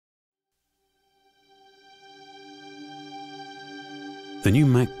The new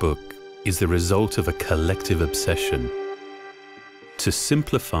MacBook is the result of a collective obsession to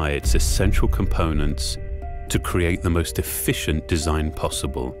simplify its essential components to create the most efficient design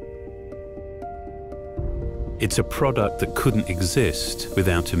possible. It's a product that couldn't exist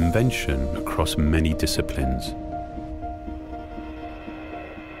without invention across many disciplines.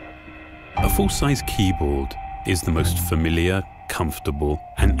 A full-size keyboard is the most familiar, comfortable,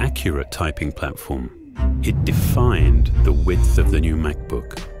 and accurate typing platform. It defined the width of the new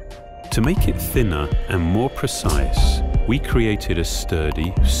MacBook. To make it thinner and more precise, we created a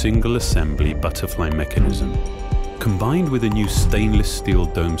sturdy, single-assembly butterfly mechanism. Combined with a new stainless steel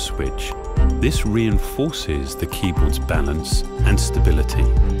dome switch, this reinforces the keyboard's balance and stability.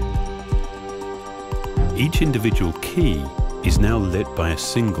 Each individual key is now lit by a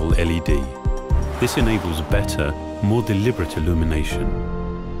single LED. This enables better, more deliberate illumination.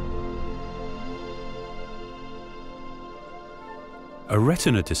 A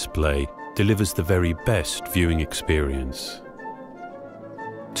Retina display delivers the very best viewing experience.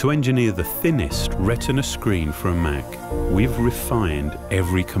 To engineer the thinnest Retina screen for a Mac, we've refined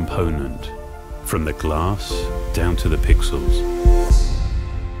every component, from the glass down to the pixels.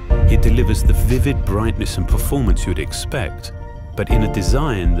 It delivers the vivid brightness and performance you'd expect, but in a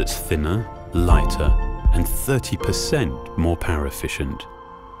design that's thinner, lighter, and 30% more power efficient.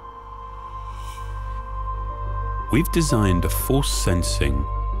 We've designed a force-sensing,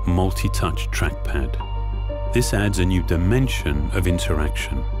 multi-touch trackpad. This adds a new dimension of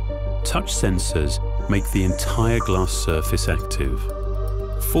interaction. Touch sensors make the entire glass surface active.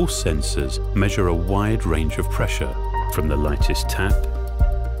 Force sensors measure a wide range of pressure, from the lightest tap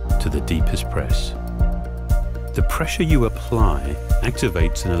to the deepest press. The pressure you apply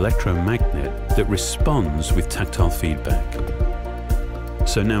activates an electromagnet that responds with tactile feedback.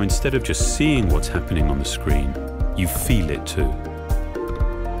 So now, instead of just seeing what's happening on the screen, you feel it too.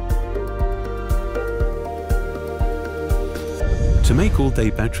 To make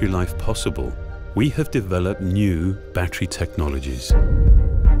all-day battery life possible, we have developed new battery technologies.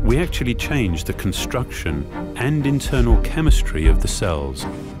 We actually changed the construction and internal chemistry of the cells,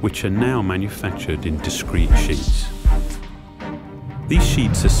 which are now manufactured in discrete sheets. These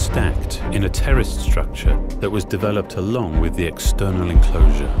sheets are stacked in a terraced structure that was developed along with the external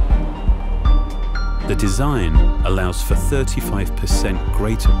enclosure. The design allows for 35%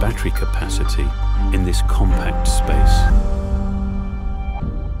 greater battery capacity in this compact space.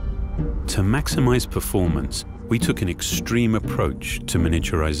 To maximize performance, we took an extreme approach to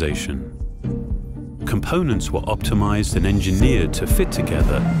miniaturization. Components were optimized and engineered to fit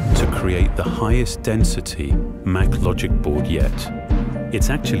together to create the highest density Mac logic board yet. It's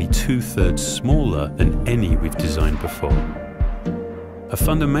actually 2/3 smaller than any we've designed before. A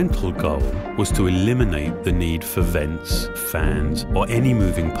fundamental goal was to eliminate the need for vents, fans, or any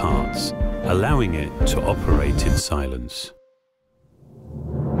moving parts, allowing it to operate in silence.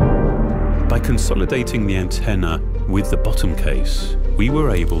 By consolidating the antenna with the bottom case, we were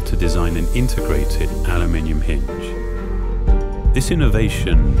able to design an integrated aluminium hinge. This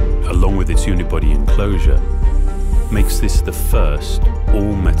innovation, along with its unibody enclosure, makes this the first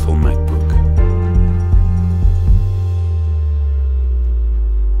all-metal MacBook.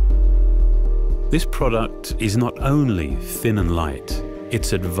 This product is not only thin and light,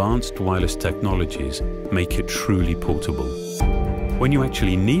 its advanced wireless technologies make it truly portable. When you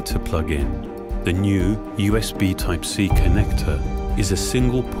actually need to plug in, the new USB Type-C connector is a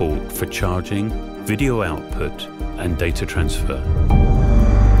single port for charging, video output, and data transfer.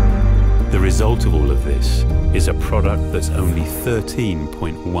 The result of all of this is a product that's only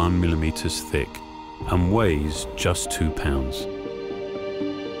 13.1 millimeters thick and weighs just 2 pounds.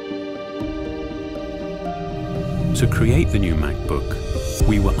 To create the new MacBook,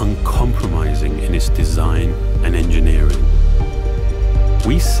 we were uncompromising in its design and engineering.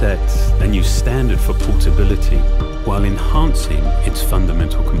 We set a new standard for portability while enhancing its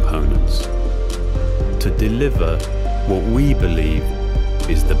fundamental components to deliver what we believe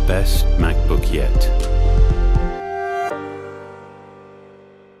is the best MacBook yet.